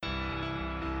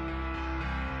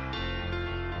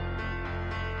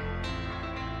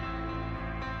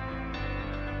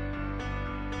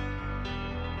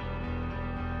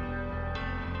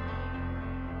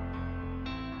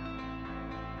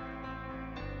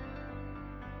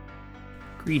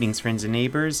Greetings, friends and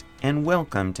neighbors, and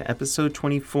welcome to episode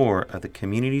 24 of the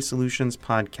Community Solutions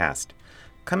Podcast,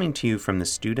 coming to you from the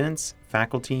students,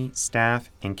 faculty, staff,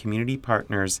 and community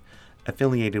partners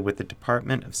affiliated with the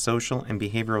Department of Social and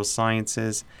Behavioral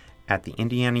Sciences at the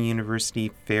Indiana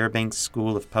University Fairbanks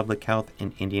School of Public Health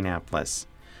in Indianapolis.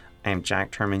 I am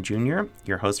Jack Turman Jr.,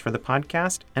 your host for the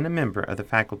podcast and a member of the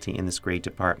faculty in this great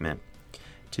department.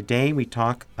 Today we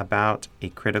talk about a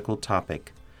critical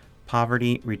topic: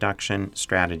 poverty reduction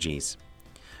strategies.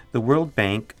 The World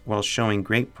Bank, while showing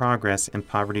great progress in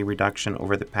poverty reduction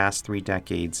over the past 3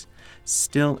 decades,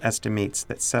 still estimates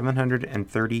that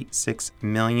 736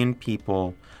 million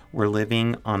people were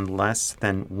living on less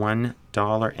than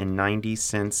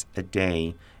 $1.90 a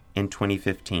day in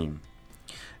 2015.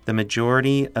 The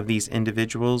majority of these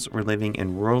individuals were living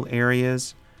in rural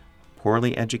areas,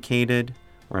 poorly educated,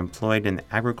 were employed in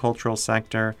the agricultural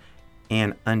sector,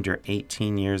 and under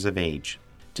 18 years of age.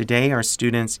 Today, our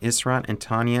students Israt and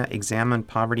Tanya examine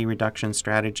poverty reduction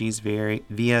strategies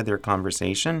via their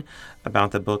conversation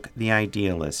about the book The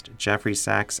Idealist, Jeffrey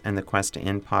Sachs and the Quest to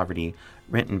End Poverty,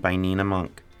 written by Nina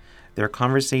Monk. Their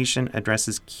conversation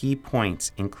addresses key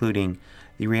points, including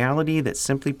the reality that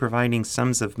simply providing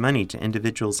sums of money to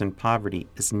individuals in poverty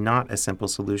is not a simple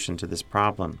solution to this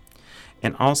problem,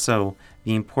 and also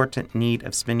the important need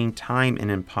of spending time in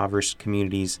impoverished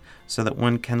communities so that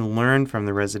one can learn from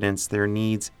the residents their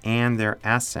needs and their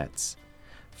assets.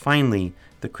 Finally,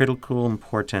 the critical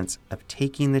importance of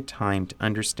taking the time to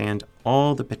understand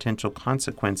all the potential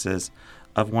consequences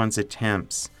of one's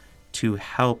attempts to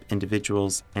help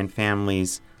individuals and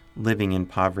families living in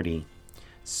poverty.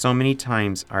 So many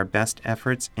times, our best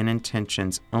efforts and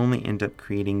intentions only end up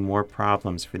creating more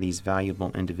problems for these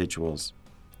valuable individuals.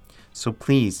 So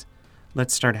please,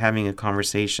 let's start having a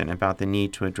conversation about the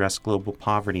need to address global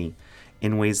poverty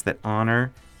in ways that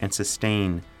honor and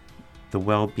sustain the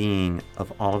well-being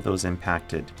of all of those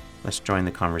impacted. Let's join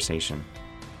the conversation.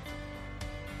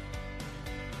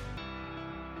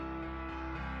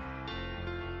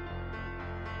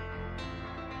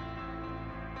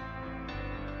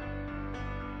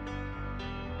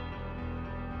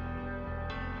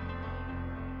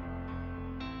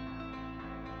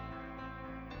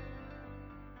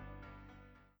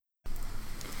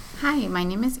 Hi, my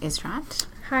name is Israt.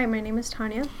 Hi, my name is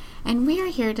Tanya. And we are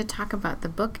here to talk about the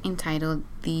book entitled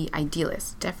The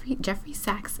Idealist, Jeffrey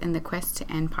Sachs and the Quest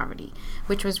to End Poverty,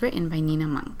 which was written by Nina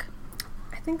Monk.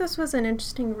 I think this was an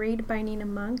interesting read by Nina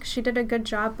Monk. She did a good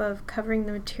job of covering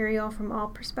the material from all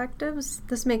perspectives.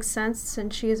 This makes sense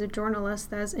since she is a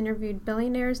journalist that has interviewed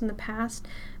billionaires in the past,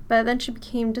 but then she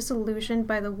became disillusioned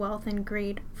by the wealth and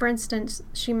greed. For instance,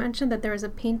 she mentioned that there was a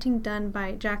painting done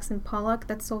by Jackson Pollock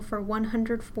that sold for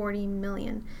 $140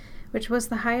 million, which was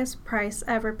the highest price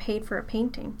ever paid for a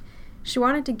painting. She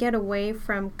wanted to get away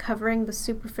from covering the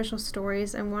superficial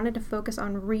stories and wanted to focus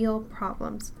on real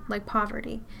problems, like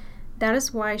poverty. That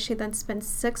is why she then spent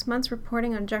 6 months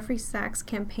reporting on Jeffrey Sachs'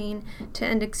 campaign to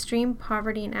end extreme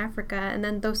poverty in Africa, and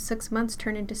then those 6 months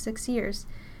turned into 6 years.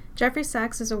 Jeffrey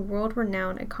Sachs is a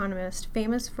world-renowned economist,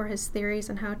 famous for his theories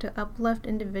on how to uplift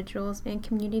individuals and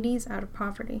communities out of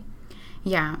poverty.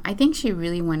 Yeah, I think she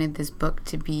really wanted this book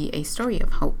to be a story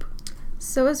of hope.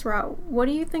 So Isra, what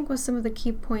do you think was some of the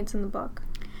key points in the book?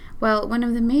 Well, one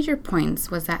of the major points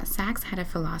was that Sachs had a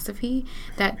philosophy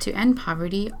that to end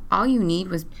poverty, all you need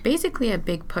was basically a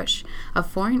big push of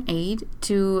foreign aid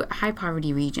to high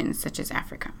poverty regions such as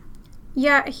Africa.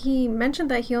 Yeah, he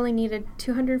mentioned that he only needed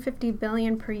 $250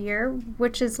 billion per year,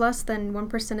 which is less than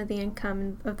 1% of the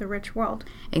income of the rich world.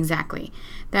 Exactly.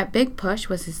 That big push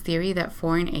was his theory that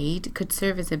foreign aid could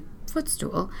serve as a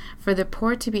footstool for the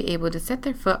poor to be able to set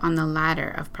their foot on the ladder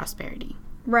of prosperity.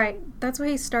 Right. That's why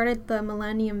he started the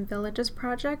Millennium Villages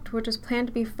Project, which was planned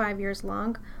to be 5 years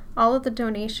long. All of the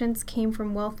donations came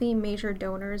from wealthy major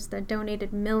donors that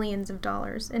donated millions of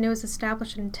dollars, and it was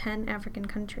established in 10 African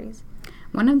countries.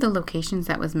 One of the locations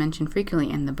that was mentioned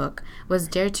frequently in the book was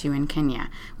Dertu in Kenya,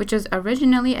 which was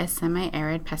originally a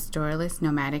semi-arid pastoralist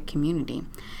nomadic community.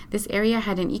 This area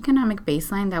had an economic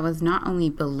baseline that was not only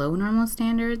below normal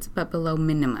standards, but below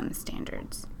minimum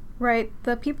standards. Right.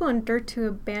 The people in Dertu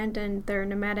abandoned their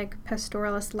nomadic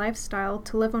pastoralist lifestyle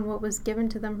to live on what was given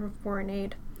to them from foreign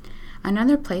aid.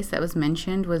 Another place that was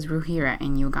mentioned was Ruhira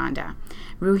in Uganda.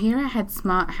 Ruhira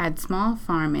had small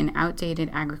farm and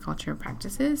outdated agricultural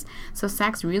practices, so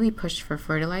Sachs really pushed for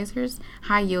fertilizers,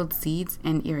 high-yield seeds,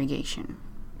 and irrigation.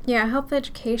 Yeah, health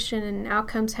education and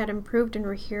outcomes had improved in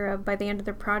Ruhira by the end of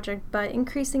the project, but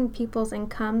increasing people's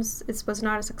incomes was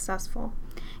not as successful.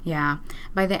 Yeah,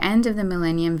 by the end of the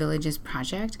Millennium Villages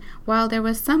project, while there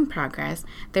was some progress,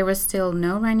 there was still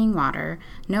no running water,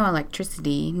 no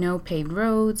electricity, no paved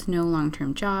roads, no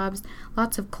long-term jobs,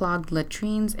 lots of clogged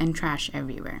latrines, and trash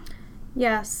everywhere.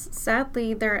 Yes,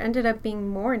 sadly, there ended up being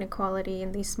more inequality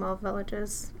in these small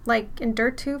villages. Like in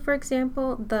Dirtu, for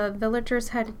example, the villagers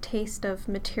had a taste of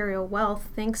material wealth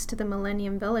thanks to the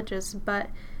Millennium Villages, but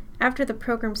after the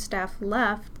program staff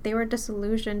left, they were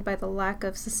disillusioned by the lack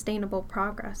of sustainable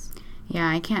progress. Yeah,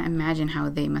 I can't imagine how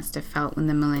they must have felt when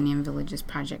the Millennium Villages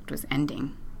project was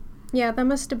ending. Yeah, that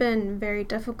must have been very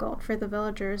difficult for the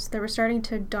villagers. They were starting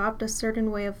to adopt a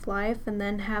certain way of life and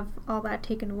then have all that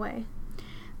taken away.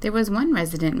 There was one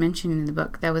resident mentioned in the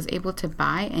book that was able to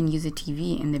buy and use a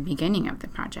TV in the beginning of the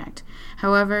project.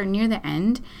 However, near the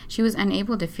end, she was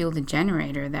unable to fuel the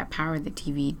generator that powered the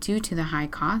TV due to the high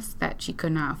costs that she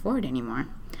could not afford anymore.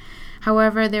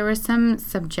 However, there was some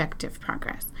subjective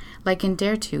progress. Like in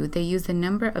Dirtu, they used a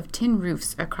number of tin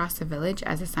roofs across the village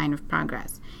as a sign of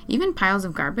progress. Even piles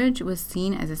of garbage was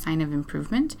seen as a sign of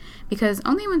improvement, because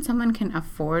only when someone can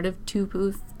afford a tube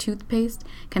of toothpaste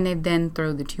can they then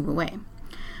throw the tube away.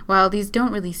 While these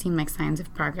don't really seem like signs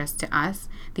of progress to us,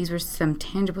 these were some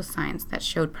tangible signs that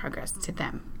showed progress to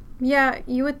them. Yeah,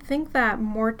 you would think that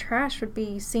more trash would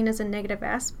be seen as a negative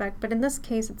aspect, but in this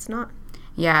case, it's not.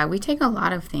 Yeah, we take a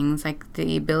lot of things like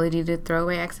the ability to throw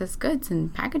away excess goods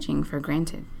and packaging for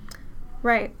granted.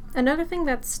 Right. Another thing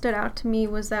that stood out to me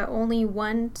was that only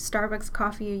one Starbucks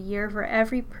coffee a year for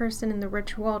every person in the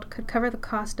rich world could cover the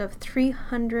cost of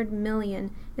 300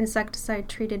 million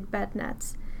insecticide-treated bed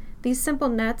nets. These simple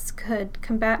nets could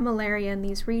combat malaria in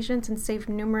these regions and save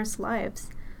numerous lives.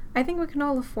 I think we can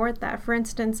all afford that. For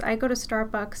instance, I go to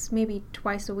Starbucks maybe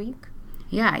twice a week.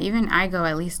 Yeah, even I go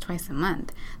at least twice a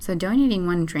month, so donating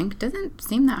one drink doesn't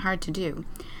seem that hard to do.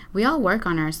 We all work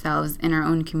on ourselves in our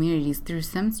own communities through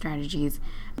some strategies.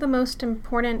 The most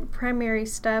important primary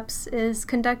steps is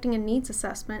conducting a needs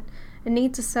assessment. A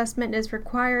needs assessment is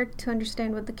required to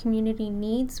understand what the community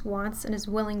needs, wants, and is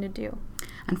willing to do.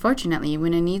 Unfortunately,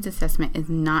 when a needs assessment is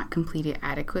not completed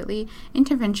adequately,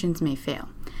 interventions may fail.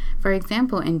 For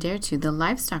example, in Dirtu, the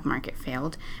livestock market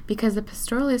failed because the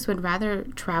pastoralists would rather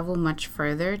travel much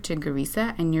further to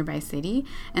Garissa, a nearby city,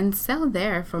 and sell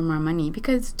there for more money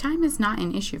because time is not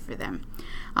an issue for them.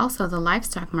 Also, the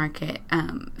livestock market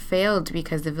failed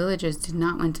because the villagers did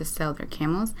not want to sell their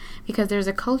camels because there's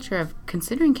a culture of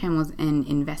considering camels an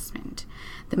investment.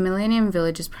 The Millennium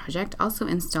Villages project also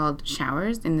installed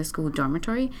showers in the school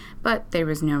dormitory, but there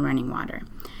was no running water.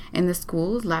 In the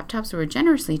schools, laptops were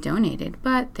generously donated,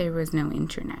 but there was no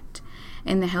internet.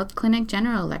 In the health clinic,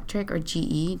 General Electric, or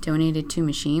GE, donated 2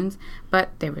 machines,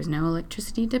 but there was no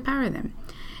electricity to power them.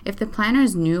 If the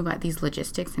planners knew about these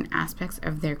logistics and aspects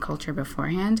of their culture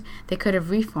beforehand, they could have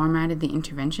reformatted the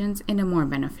interventions in a more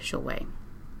beneficial way.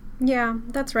 Yeah,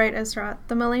 that's right, Ezra.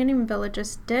 The Millennium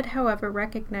Villages did, however,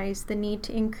 recognize the need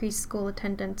to increase school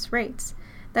attendance rates.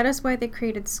 That is why they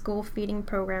created school feeding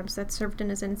programs that served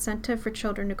as an incentive for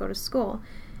children to go to school.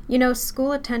 You know,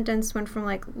 school attendance went from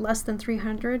less than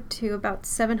 300 to about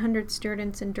 700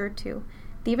 students in Dirtu.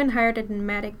 They even hired a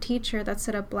nomadic teacher that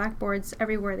set up blackboards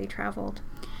everywhere they traveled.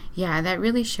 Yeah, that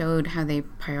really showed how they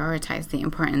prioritized the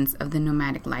importance of the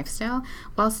nomadic lifestyle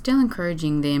while still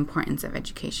encouraging the importance of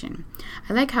education.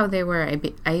 I like how they were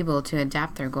able to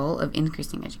adapt their goal of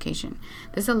increasing education.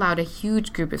 This allowed a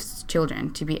huge group of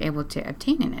children to be able to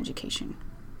obtain an education.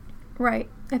 Right.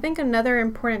 I think another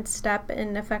important step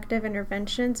in effective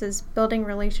interventions is building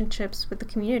relationships with the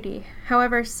community.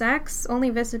 However, Sachs only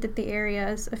visited the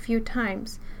areas a few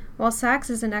times. While Sachs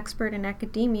is an expert in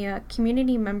academia,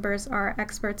 community members are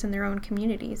experts in their own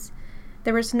communities.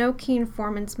 There was no key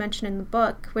informants mentioned in the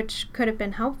book, which could have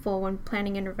been helpful when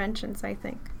planning interventions, I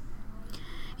think.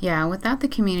 Yeah, without the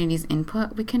community's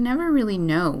input, we can never really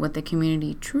know what the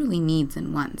community truly needs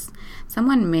and wants.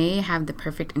 Someone may have the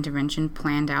perfect intervention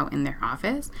planned out in their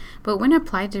office, but when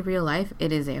applied to real life,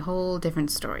 it is a whole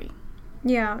different story.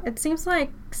 Yeah, it seems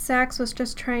like Sachs was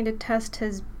just trying to test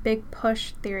his big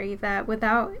push theory that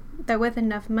with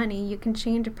enough money you can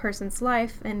change a person's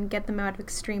life and get them out of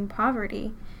extreme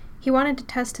poverty. He wanted to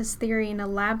test his theory in a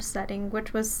lab setting,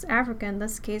 which was Africa in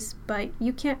this case, but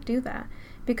you can't do that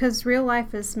because real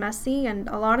life is messy and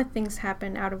a lot of things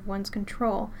happen out of one's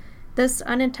control. This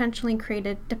unintentionally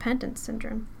created dependence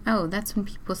syndrome. Oh, that's when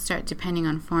people start depending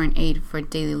on foreign aid for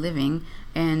daily living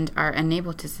and are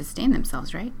unable to sustain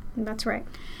themselves, right? That's right.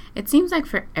 It seems like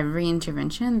for every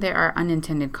intervention, there are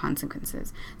unintended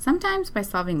consequences. Sometimes by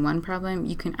solving one problem,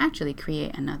 you can actually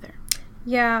create another.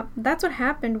 Yeah, that's what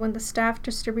happened when the staff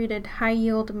distributed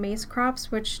high-yield maize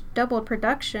crops, which doubled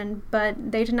production,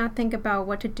 but they did not think about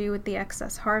what to do with the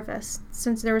excess harvest.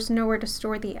 Since there was nowhere to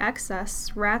store the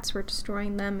excess, rats were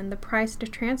destroying them, and the price to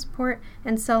transport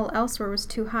and sell elsewhere was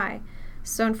too high.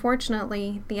 So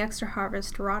unfortunately, the extra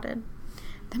harvest rotted.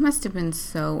 That must have been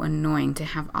so annoying to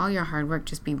have all your hard work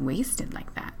just be wasted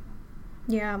like that.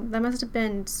 Yeah, that must have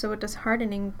been so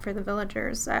disheartening for the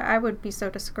villagers. I would be so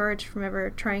discouraged from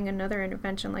ever trying another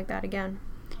intervention like that again.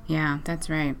 Yeah, that's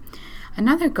right.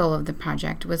 Another goal of the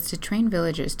project was to train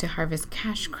villagers to harvest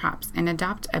cash crops and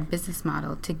adopt a business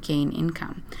model to gain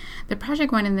income. The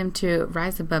project wanted them to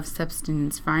rise above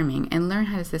subsistence farming and learn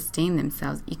how to sustain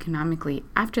themselves economically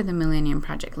after the Millennium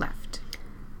Project left.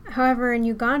 However, in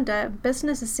Uganda,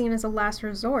 business is seen as a last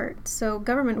resort, so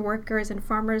government workers and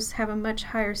farmers have a much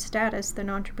higher status than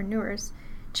entrepreneurs.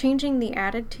 Changing the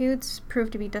attitudes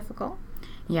proved to be difficult.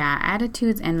 Yeah,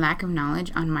 attitudes and lack of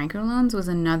knowledge on microloans was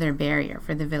another barrier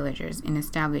for the villagers in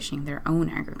establishing their own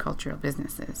agricultural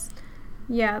businesses.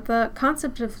 Yeah, the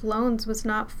concept of loans was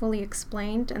not fully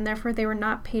explained, and therefore they were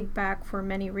not paid back for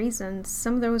many reasons.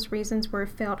 Some of those reasons were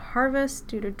failed harvest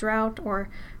due to drought or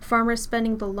farmers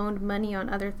spending the loaned money on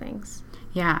other things.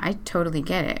 Yeah, I totally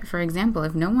get it. For example,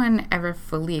 if no one ever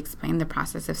fully explained the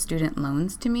process of student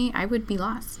loans to me, I would be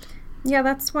lost. Yeah,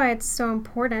 that's why it's so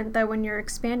important that when you're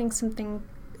explaining something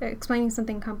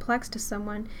complex to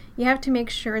someone, you have to make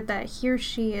sure that he or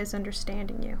she is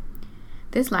understanding you.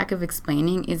 This lack of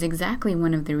explaining is exactly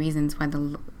one of the reasons why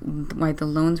the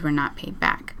loans were not paid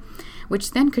back,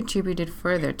 which then contributed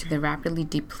further to the rapidly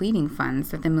depleting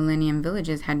funds that the Millennium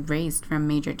Villages had raised from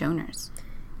major donors.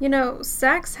 You know,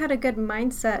 Sachs had a good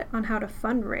mindset on how to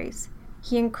fundraise.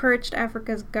 He encouraged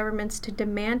Africa's governments to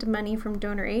demand money from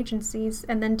donor agencies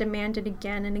and then demand it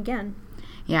again and again.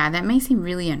 Yeah, that may seem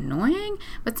really annoying,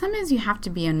 but sometimes you have to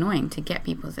be annoying to get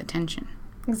people's attention.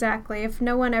 Exactly. If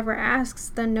no one ever asks,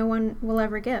 then no one will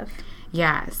ever give.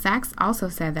 Yeah, Sachs also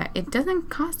said that it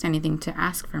doesn't cost anything to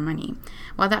ask for money.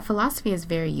 While that philosophy is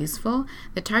very useful,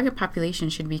 the target population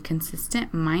should be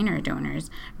consistent minor donors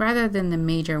rather than the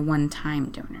major one-time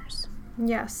donors.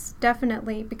 Yes,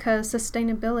 definitely, because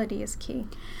sustainability is key.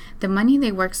 The money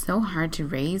they worked so hard to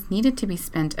raise needed to be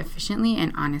spent efficiently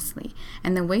and honestly,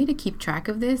 and the way to keep track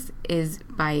of this is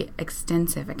by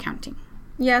extensive accounting.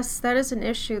 Yes, that is an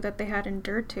issue that they had in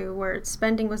Dertu, where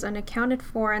spending was unaccounted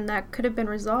for, and that could have been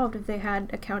resolved if they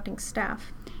had accounting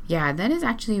staff. Yeah, that is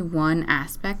actually one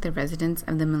aspect the residents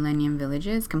of the Millennium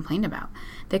Villages complained about.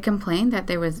 They complained that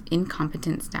there was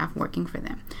incompetent staff working for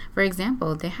them. For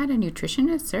example, they had a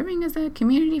nutritionist serving as a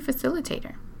community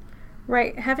facilitator.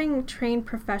 Right, having trained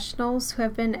professionals who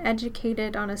have been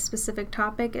educated on a specific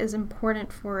topic is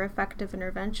important for effective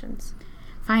interventions.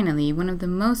 Finally, one of the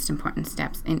most important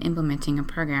steps in implementing a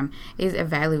program is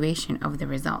evaluation of the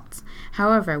results.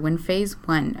 However, when phase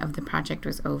 1 of the project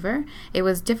was over, it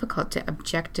was difficult to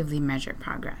objectively measure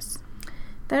progress.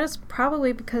 That is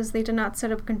probably because they did not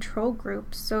set up control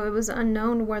groups, so it was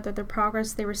unknown whether the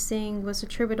progress they were seeing was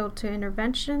attributable to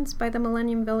interventions by the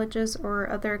Millennium Villages or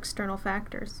other external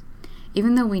factors.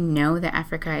 Even though we know that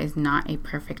Africa is not a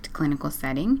perfect clinical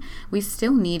setting, we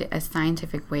still need a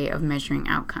scientific way of measuring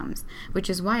outcomes, which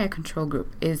is why a control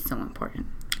group is so important.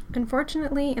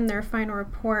 Unfortunately, in their final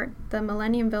report, the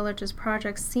Millennium Villages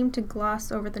projects seem to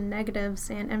gloss over the negatives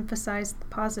and emphasize the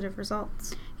positive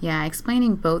results. Yeah,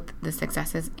 explaining both the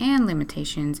successes and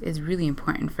limitations is really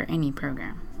important for any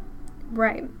program.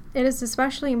 Right. It is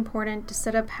especially important to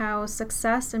set up how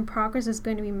success and progress is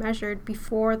going to be measured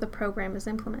before the program is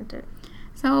implemented.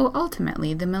 So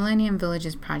ultimately, the Millennium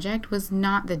Villages project was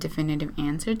not the definitive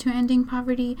answer to ending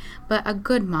poverty, but a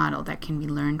good model that can be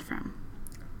learned from.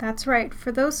 That's right.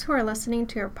 For those who are listening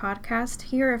to your podcast,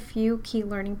 here are a few key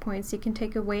learning points you can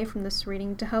take away from this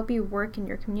reading to help you work in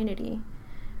your community.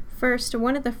 First,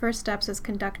 one of the first steps is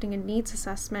conducting a needs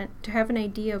assessment to have an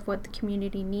idea of what the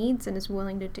community needs and is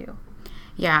willing to do.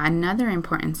 Yeah, another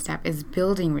important step is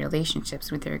building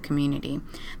relationships with your community.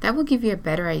 That will give you a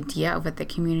better idea of what the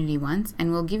community wants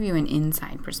and will give you an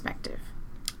inside perspective.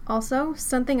 Also,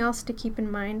 something else to keep in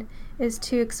mind is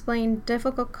to explain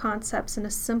difficult concepts in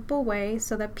a simple way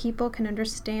so that people can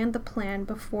understand the plan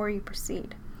before you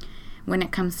proceed. When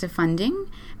it comes to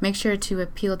funding, make sure to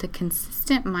appeal to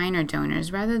consistent minor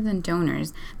donors rather than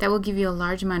donors that will give you a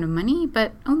large amount of money,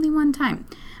 but only one time.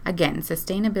 Again,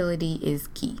 sustainability is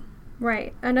key.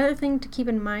 Right. Another thing to keep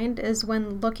in mind is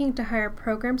when looking to hire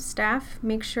program staff,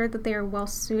 make sure that they are well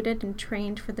suited and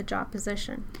trained for the job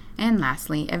position. And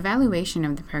lastly, evaluation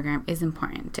of the program is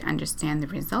important to understand the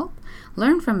result,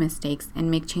 learn from mistakes, and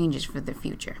make changes for the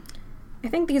future. I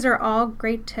think these are all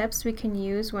great tips we can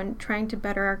use when trying to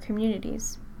better our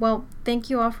communities. Well, thank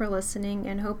you all for listening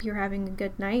and hope you're having a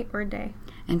good night or day.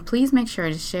 And please make sure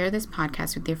to share this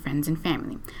podcast with your friends and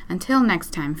family. Until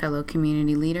next time, fellow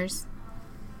community leaders.